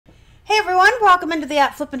Hey everyone, welcome into the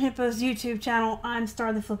Flippin' Hippos YouTube channel. I'm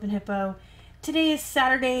Star the Flippin' Hippo. Today is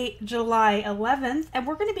Saturday, July 11th, and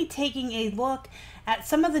we're going to be taking a look at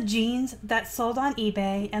some of the jeans that sold on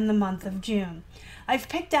eBay in the month of June. I've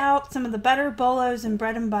picked out some of the better bolos and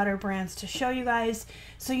bread and butter brands to show you guys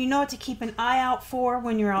so you know what to keep an eye out for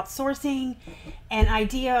when you're outsourcing, an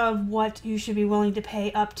idea of what you should be willing to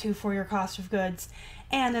pay up to for your cost of goods,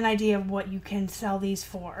 and an idea of what you can sell these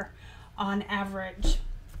for on average.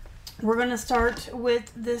 We're going to start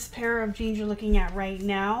with this pair of jeans you're looking at right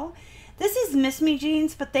now. This is Miss Me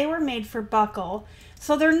jeans, but they were made for buckle.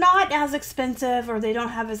 So they're not as expensive, or they don't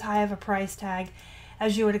have as high of a price tag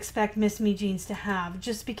as you would expect Miss Me jeans to have,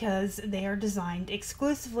 just because they are designed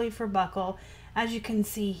exclusively for buckle, as you can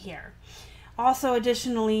see here. Also,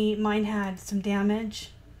 additionally, mine had some damage.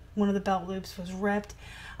 One of the belt loops was ripped.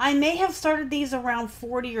 I may have started these around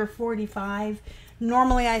 40 or 45.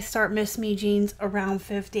 Normally I start Miss Me jeans around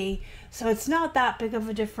 50, so it's not that big of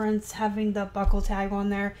a difference having the buckle tag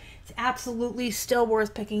on there. It's absolutely still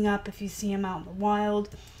worth picking up if you see them out in the wild.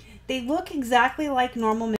 They look exactly like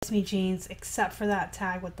normal Miss Me jeans except for that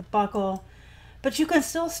tag with the buckle, but you can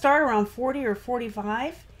still start around 40 or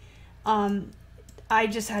 45. I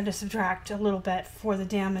just had to subtract a little bit for the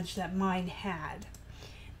damage that mine had.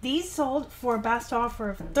 These sold for a best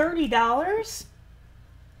offer of $30.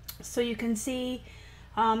 So you can see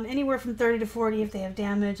anywhere from 30 to 40 if they have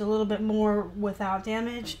damage, a little bit more without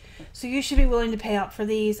damage. So you should be willing to pay up for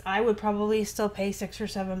these. I would probably still pay $6 or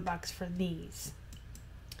 $7 for these.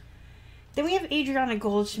 Then we have Adriana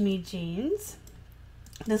Goldschmied jeans.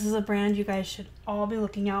 This is a brand you guys should all be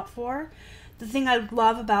looking out for. The thing I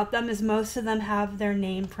love about them is most of them have their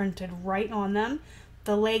name printed right on them.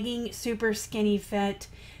 The legging super skinny fit.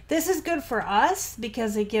 This is good for us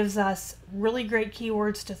because it gives us really great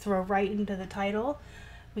keywords to throw right into the title.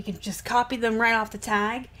 We can just copy them right off the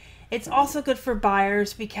tag. It's also good for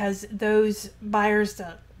buyers because those buyers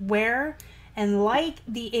that wear and like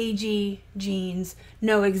the AG jeans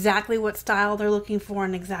know exactly what style they're looking for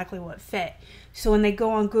and exactly what fit. So when they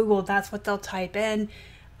go on Google, that's what they'll type in.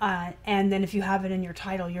 And then if you have it in your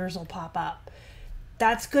title, yours will pop up.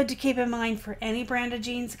 That's good to keep in mind for any brand of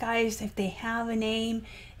jeans, guys. If they have a name,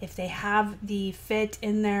 if they have the fit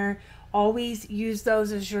in there, always use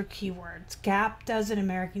those as your keywords. Gap does it,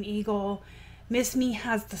 American Eagle. Miss Me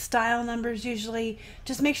has the style numbers usually.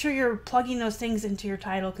 Just make sure you're plugging those things into your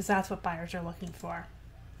title because that's what buyers are looking for.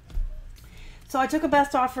 So I took a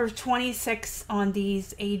best offer of 26 on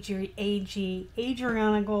these Adriana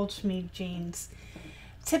Goldschmied jeans.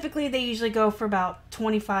 Typically, they usually go for about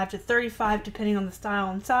 25 to 35, depending on the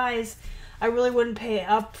style and size. I really wouldn't pay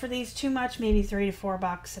up for these too much, maybe $3 to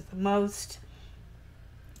 $4 at the most.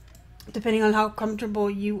 Depending on how comfortable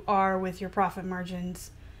you are with your profit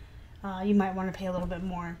margins, you might want to pay a little bit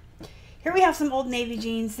more. Here we have some Old Navy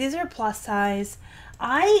jeans. These are plus size.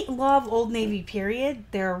 I love Old Navy, period.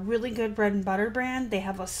 They're a really good bread and butter brand. They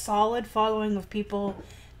have a solid following of people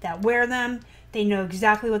that wear them. They know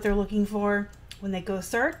exactly what they're looking for when they go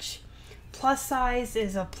search. Plus size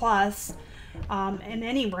is a plus in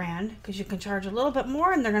any brand because you can charge a little bit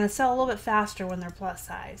more and they're going to sell a little bit faster when they're plus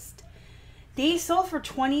sized. These sold for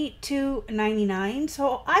 $22.99,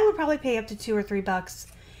 so I would probably pay up to $2 or $3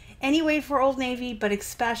 anyway for Old Navy, but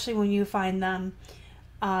especially when you find them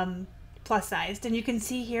plus sized. And you can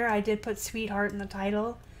see here I did put Sweetheart in the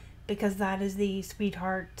title because that is the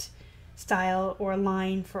Sweetheart style or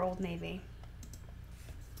line for Old Navy.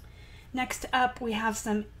 Next up, we have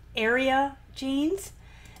some Area jeans.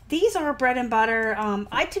 These are bread and butter.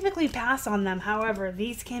 I typically pass on them. However,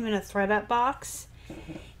 these came in a thread-up box,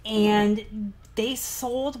 and they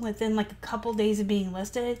sold within like a couple days of being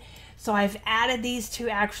listed. So I've added these to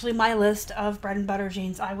actually my list of bread and butter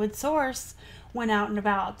jeans I would source when out and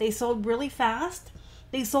about. They sold really fast.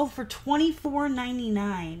 They sold for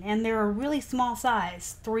 $24.99, and they're a really small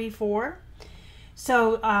size, 3/4.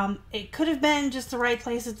 So it could have been just the right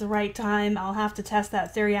place at the right time. I'll have to test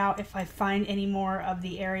that theory out if I find any more of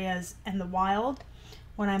the areas in the wild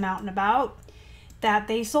when I'm out and about. That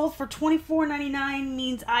they sold for $24.99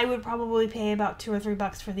 means I would probably pay about $2 or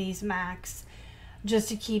 $3 for these max, just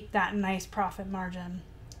to keep that nice profit margin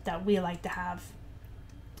that we like to have.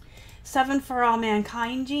 7 for All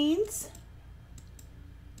Mankind jeans.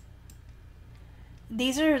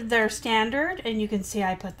 These are their standard, and you can see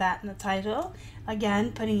I put that in the title.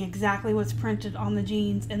 Again, putting exactly what's printed on the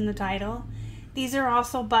jeans in the title. These are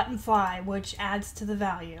also button fly, which adds to the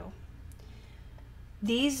value.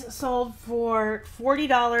 These sold for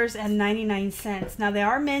 $40.99. Now, they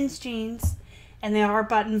are men's jeans, and they are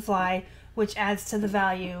button fly, which adds to the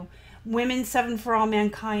value. Women's 7 for All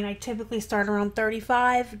Mankind, I typically start around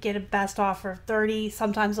 35, get a best offer of 30.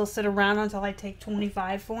 Sometimes they'll sit around until I take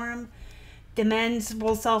 25 for them. The men's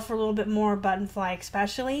will sell for a little bit more, button fly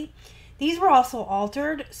especially. These were also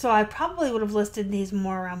altered, so I probably would have listed these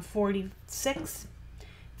more around 46,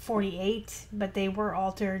 48, but they were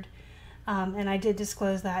altered. And I did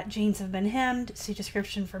disclose that jeans have been hemmed. See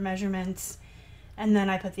description for measurements. And then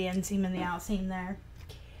I put the inseam and the outseam there.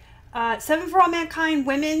 7 for All Mankind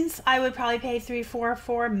women's, I would probably pay 3, 4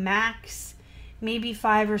 for max, maybe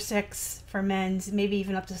 5 or 6 for men's, maybe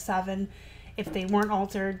even up to 7 if they weren't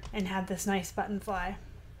altered and had this nice button fly.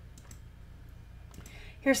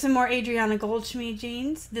 Here's some more Adriana Goldschmied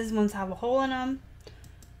jeans. These ones have a hole in them,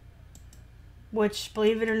 which,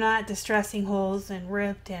 believe it or not, distressing holes and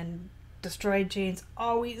ripped and destroyed jeans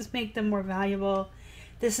always make them more valuable.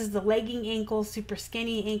 This is the legging ankle, super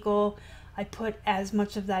skinny ankle. I put as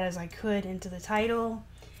much of that as I could into the title.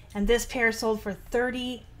 And this pair sold for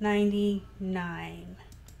 $30.99.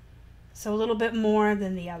 So a little bit more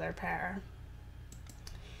than the other pair.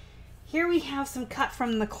 Here we have some cut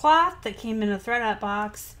from the cloth that came in a thread-up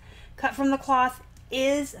box. Cut from the cloth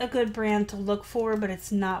is a good brand to look for, but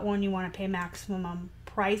it's not one you want to pay maximum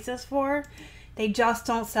prices for. They just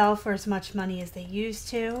don't sell for as much money as they used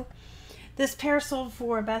to. This pair sold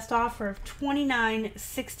for a best offer of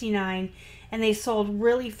 $29.69, and they sold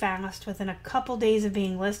really fast within a couple days of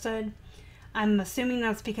being listed. I'm assuming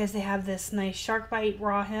that's because they have this nice shark bite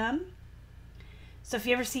raw hem. So if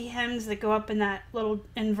you ever see hems that go up in that little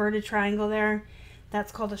inverted triangle there,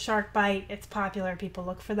 that's called a shark bite. It's popular. People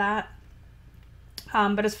look for that.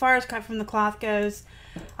 But as far as cut from the cloth goes,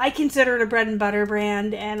 I consider it a bread and butter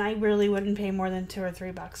brand, and I really wouldn't pay more than $2 or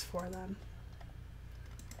 $3 for them.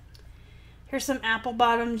 Here's some apple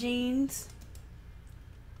bottom jeans.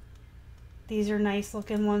 These are nice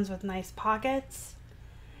looking ones with nice pockets.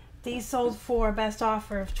 These sold for a best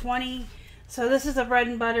offer of $20. So this is a bread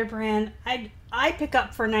and butter brand. I pick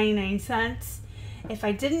up for 99 cents. If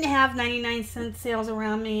I didn't have 99-cent sales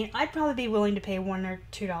around me, I'd probably be willing to pay $1 or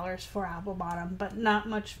 $2 for apple bottom, but not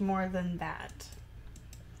much more than that.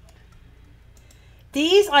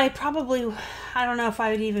 These I don't know if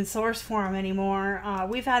I would even source for them anymore.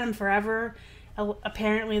 We've had them forever.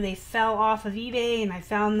 Apparently they fell off of eBay, and I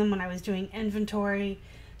found them when I was doing inventory.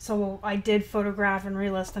 So I did photograph and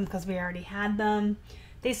relist them because we already had them.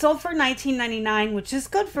 They sold for $19.99, which is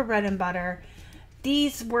good for bread and butter.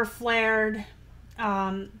 These were flared.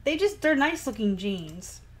 They're nice looking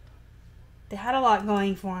jeans. They had a lot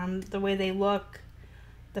going for them. The way they look,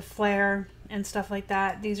 the flare and stuff like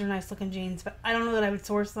that. These are nice looking jeans, but I don't know that I would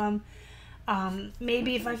source them.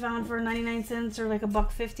 Maybe if I found for 99 cents or like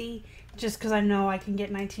 $1.50, just because I know I can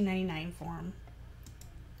get $19.99 for them.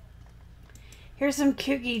 Here's some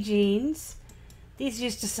Kooky jeans. These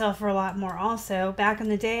used to sell for a lot more also. Back in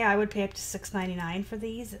the day, I would pay up to $6.99 for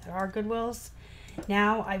these at our Goodwills.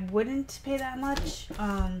 Now, I wouldn't pay that much.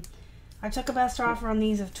 I took a best offer on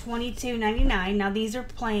these of $22.99. Now, these are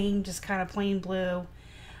plain, just kind of plain blue.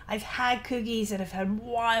 I've had Kookies that have had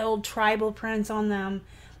wild tribal prints on them,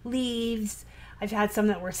 leaves. I've had some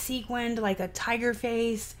that were sequined, like a tiger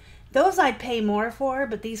face. Those I'd pay more for,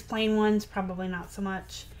 but these plain ones, probably not so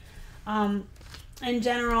much. In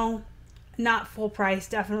general, not full price.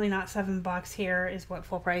 Definitely not $7 here is what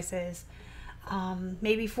full price is.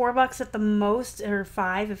 Maybe $4 at the most, or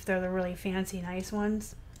 $5 if they're the really fancy, nice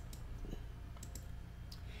ones.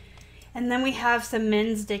 And then we have some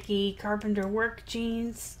men's Dickie Carpenter work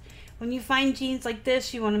jeans. When you find jeans like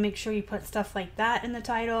this, you want to make sure you put stuff like that in the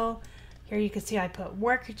title. Here you can see I put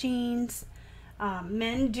work jeans.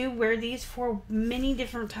 Men do wear these for many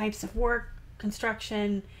different types of work,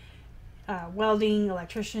 construction, welding,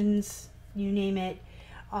 electricians, you name it.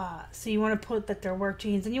 So you want to put that they're work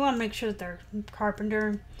jeans, and you want to make sure that their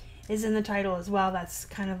carpenter is in the title as well. That's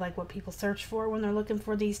kind of like what people search for when they're looking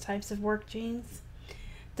for these types of work jeans.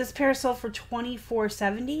 This pair sold for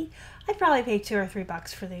 $24.70. I'd probably pay $2 or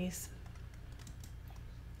 $3 for these.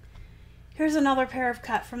 Here's another pair of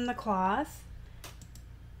cut from the cloth.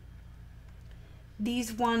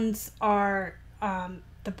 These ones are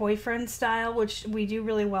the boyfriend style, which we do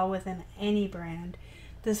really well with in any brand.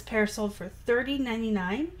 This pair sold for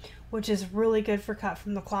 $30.99, which is really good for cut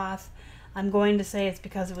from the cloth. I'm going to say it's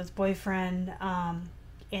because it was boyfriend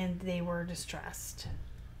and they were distressed.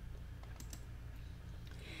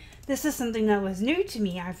 This is something that was new to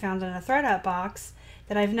me. I found in a thread-up box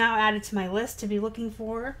that I've now added to my list to be looking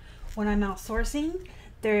for when I'm outsourcing.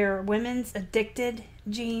 They're women's addicted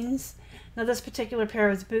jeans. Now this particular pair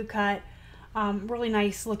was boot cut. Really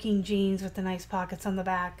nice looking jeans with the nice pockets on the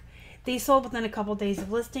back. These sold within a couple days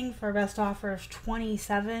of listing for a best offer of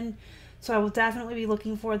 $27. So I will definitely be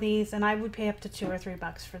looking for these, and I would pay up to $2 or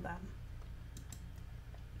 $3 for them.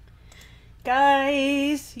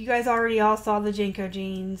 Guys, you guys already all saw the Janko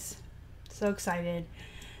jeans. So excited.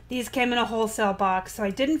 These came in a wholesale box, so I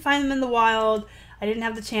didn't find them in the wild. I didn't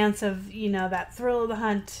have the chance of, you know, that thrill of the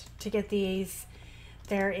hunt to get these.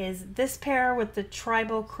 There is this pair with the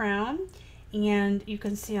tribal crown, and you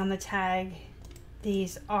can see on the tag,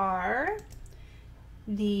 these are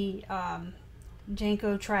the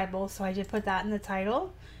Janko tribal, so I did put that in the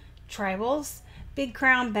title. Tribals, big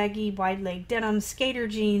crown, baggy, wide leg denim, skater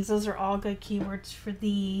jeans. Those are all good keywords for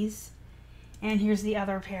these. And here's the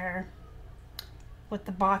other pair with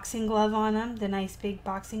the boxing glove on them, the nice big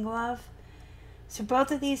boxing glove. So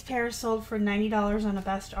both of these pairs sold for $90 on a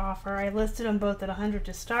best offer. I listed them both at $100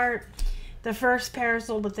 to start. The first pair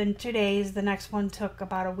sold within 2 days. The next one took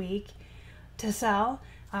about a week to sell.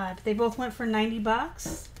 They both went for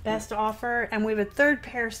 $90, best offer. And we have a third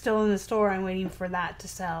pair still in the store. I'm waiting for that to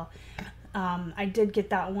sell. I did get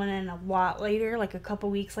that one in a lot later, like a couple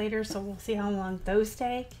weeks later. So we'll see how long those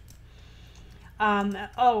take.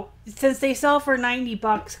 Oh, since they sell for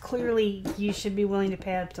 $90, clearly you should be willing to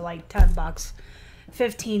pay up to like $10.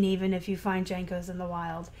 15 even if you find Jankos in the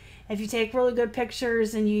wild. If you take really good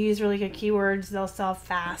pictures and you use really good keywords, they'll sell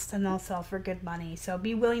fast and they'll sell for good money. So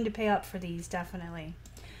be willing to pay up for these, definitely.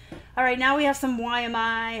 All right, now we have some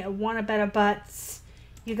YMI, Wanna Bet a Butts.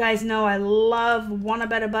 You guys know I love Wanna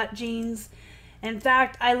Bet a Butt jeans. In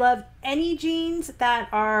fact, I love any jeans that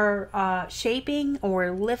are shaping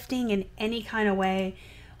or lifting in any kind of way.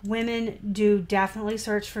 Women do definitely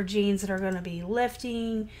search for jeans that are going to be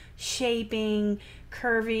lifting, shaping,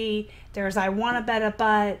 curvy. There's I Wanna Bet a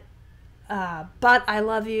Butt, But I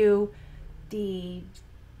Love You, the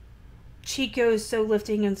Chico's So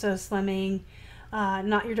Lifting and So Slimming.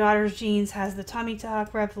 Not Your Daughter's Jeans has the Tummy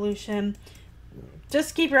Tuck Revolution.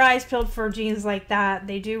 Just keep your eyes peeled for jeans like that.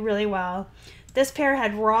 They do really well. This pair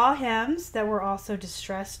had raw hems that were also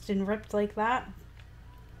distressed and ripped like that.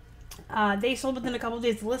 They sold within a couple of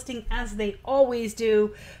days of listing, as they always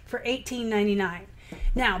do, for $18.99.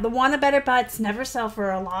 Now, the Wanna Bet a Butts never sell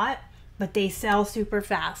for a lot, but they sell super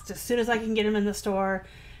fast. As soon as I can get them in the store,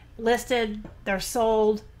 listed, they're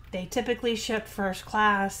sold. They typically ship first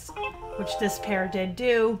class, which this pair did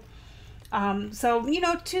do. So, you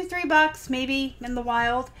know, $2, $3 maybe in the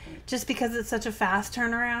wild, just because it's such a fast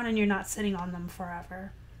turnaround and you're not sitting on them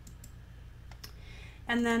forever.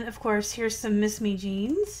 And then, of course, here's some Miss Me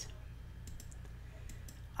jeans.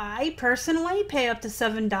 I personally pay up to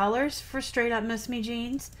 $7 for straight up Miss Me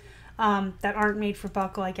jeans that aren't made for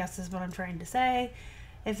buckle, I guess is what I'm trying to say.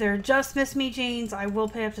 If they're just Miss Me jeans, I will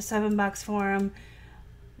pay up to $7 for them.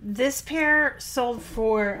 This pair sold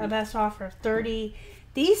for a best offer of $30.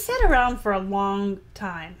 These sit around for a long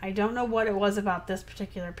time. I don't know what it was about this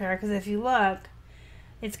particular pair, because if you look,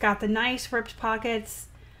 it's got the nice ripped pockets.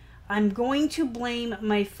 I'm going to blame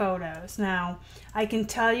my photos. Now, I can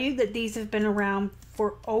tell you that these have been around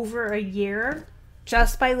for over a year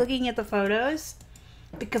just by looking at the photos,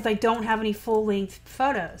 because I don't have any full-length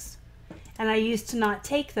photos. And I used to not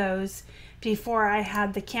take those before I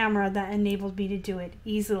had the camera that enabled me to do it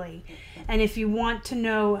easily. And if you want to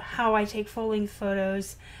know how I take full-length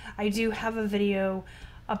photos, I do have a video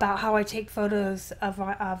about how I take photos of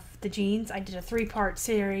the jeans. I did a 3-part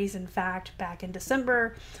series, in fact, back in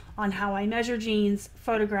December on how I measure jeans,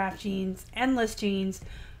 photograph jeans, and list jeans.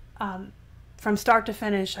 From start to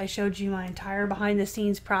finish, I showed you my entire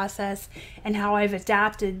behind-the-scenes process and how I've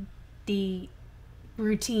adapted the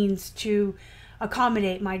routines to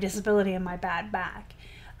accommodate my disability and my bad back.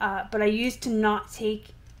 But I used to not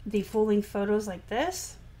take the full-length photos like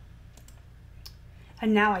this,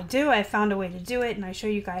 and now I do. I found a way to do it, and I show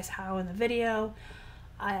you guys how in the video.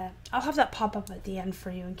 I'll have that pop up at the end for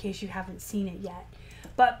you in case you haven't seen it yet.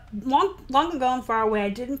 But long ago and far away, I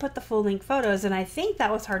didn't put the full-length photos, and I think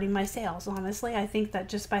that was hurting my sales, honestly. I think that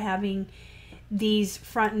just by having these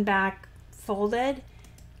front and back folded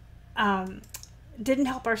didn't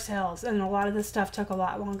help our sales, and a lot of this stuff took a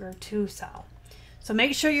lot longer to sell. So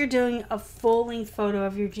make sure you're doing a full-length photo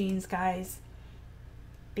of your jeans, guys,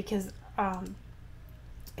 because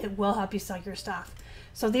it will help you sell your stuff.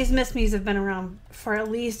 So these Miss Me's have been around for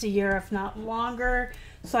at least a year, if not longer.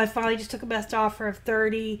 So I finally just took a best offer of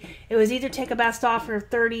 $30. It was either take a best offer of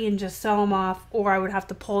 $30 and just sell them off, or I would have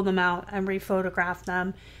to pull them out and rephotograph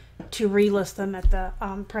them to relist them at the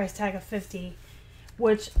price tag of $50,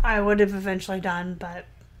 which I would have eventually done. But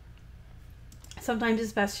sometimes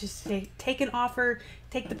it's best just to take an offer,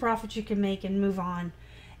 take the profit you can make, and move on,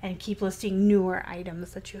 and keep listing newer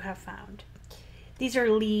items that you have found. These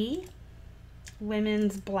are Lee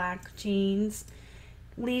women's black jeans.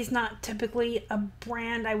 Lee's not typically a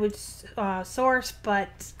brand I would source,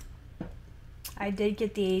 but I did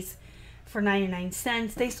get these for 99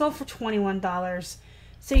 cents. They sold for $21.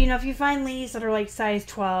 So, you know, if you find Lee's that are like size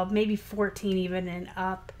 12, maybe 14 even and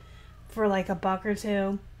up for like a buck or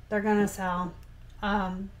two, they're going to sell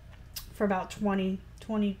for about 20,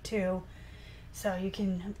 22. So you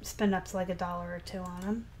can spend up to like $1 or $2 on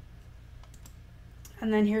them.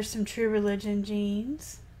 And then here's some True Religion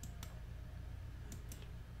jeans.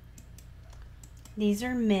 These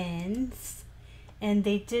are men's, and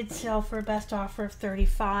they did sell for a best offer of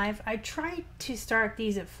 $35. I tried to start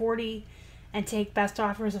these at $40 and take best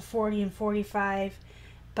offers of $40 and $45,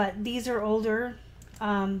 but these are older,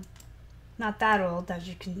 not that old, as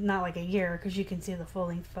you can, not like a year, because you can see the full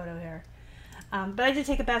length photo here. But I did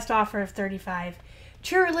take a best offer of $35.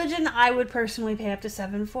 True Religion, I would personally pay up to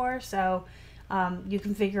 $7 for, so you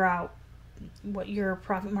can figure out what your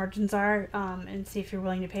profit margins are and see if you're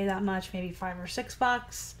willing to pay that much, maybe $5 or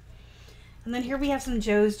 $6. And then here we have some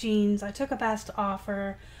Joe's jeans. I took a best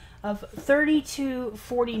offer of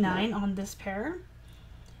 $32.49 on this pair.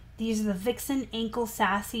 These are the Vixen Ankle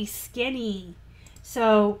Sassy Skinny.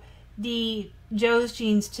 So the Joe's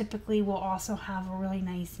jeans typically will also have a really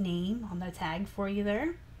nice name on the tag for you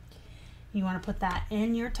there. You want to put that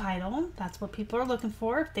in your title. That's what people are looking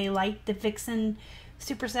for. If they like the Vixen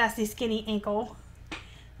Super Sassy Skinny Ankle.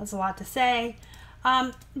 That's a lot to say.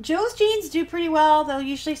 Joe's jeans do pretty well. They'll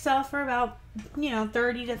usually sell for about, you know,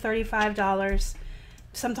 $30 to $35.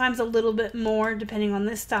 Sometimes a little bit more depending on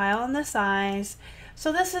the style and the size.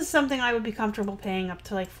 So this is something I would be comfortable paying up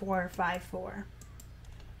to like $4 or $5 for.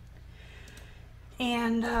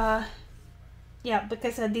 And yeah, like I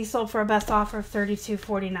said, these sold for a best offer of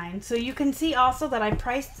 $32.49. So you can see also that I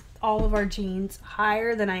priced all of our jeans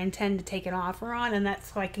higher than I intend to take an offer on, and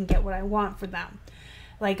that's so I can get what I want for them.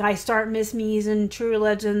 Like I start Miss Me's and True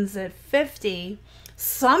Religions at $50.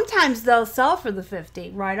 Sometimes they'll sell for the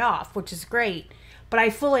 $50 right off, which is great. But I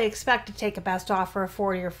fully expect to take a best offer of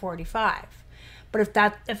 $40 or $45. But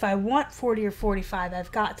if I want $40 or $45,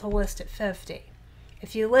 I've got to list at $50.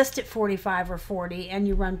 If you list at $45 or $40 and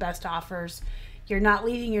you run best offers, you're not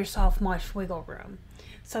leaving yourself much wiggle room.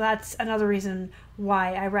 So that's another reason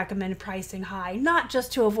why I recommend pricing high, not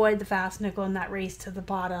just to avoid the fast nickel and that race to the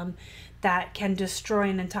bottom that can destroy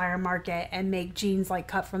an entire market and make jeans like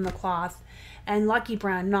cut from the cloth and Lucky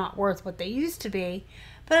Brand not worth what they used to be,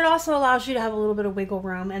 but it also allows you to have a little bit of wiggle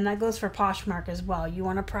room, and that goes for Poshmark as well. You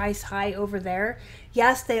want to price high over there.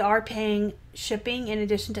 Yes, they are paying shipping in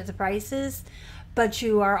addition to the prices, but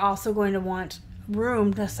you are also going to want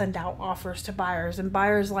room to send out offers to buyers, and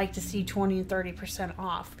buyers like to see 20 and 30%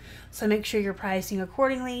 off. So make sure you're pricing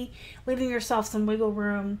accordingly, leaving yourself some wiggle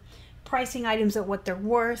room, pricing items at what they're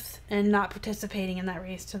worth, and not participating in that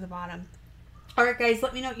race to the bottom. Alright guys,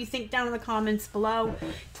 let me know what you think down in the comments below.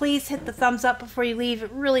 Please hit the thumbs up before you leave.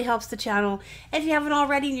 It really helps the channel. If you haven't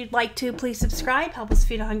already and you'd like to, please subscribe. Help us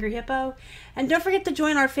feed a hungry hippo. And don't forget to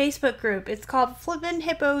join our Facebook group. It's called Flippin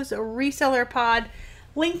Hippos Reseller Pod.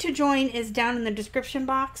 Link to join is down in the description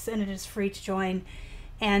box, and it is free to join.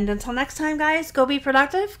 And until next time, guys, go be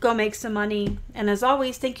productive, go make some money. And as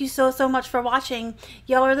always, thank you so much for watching.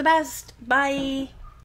 Y'all are the best. Bye.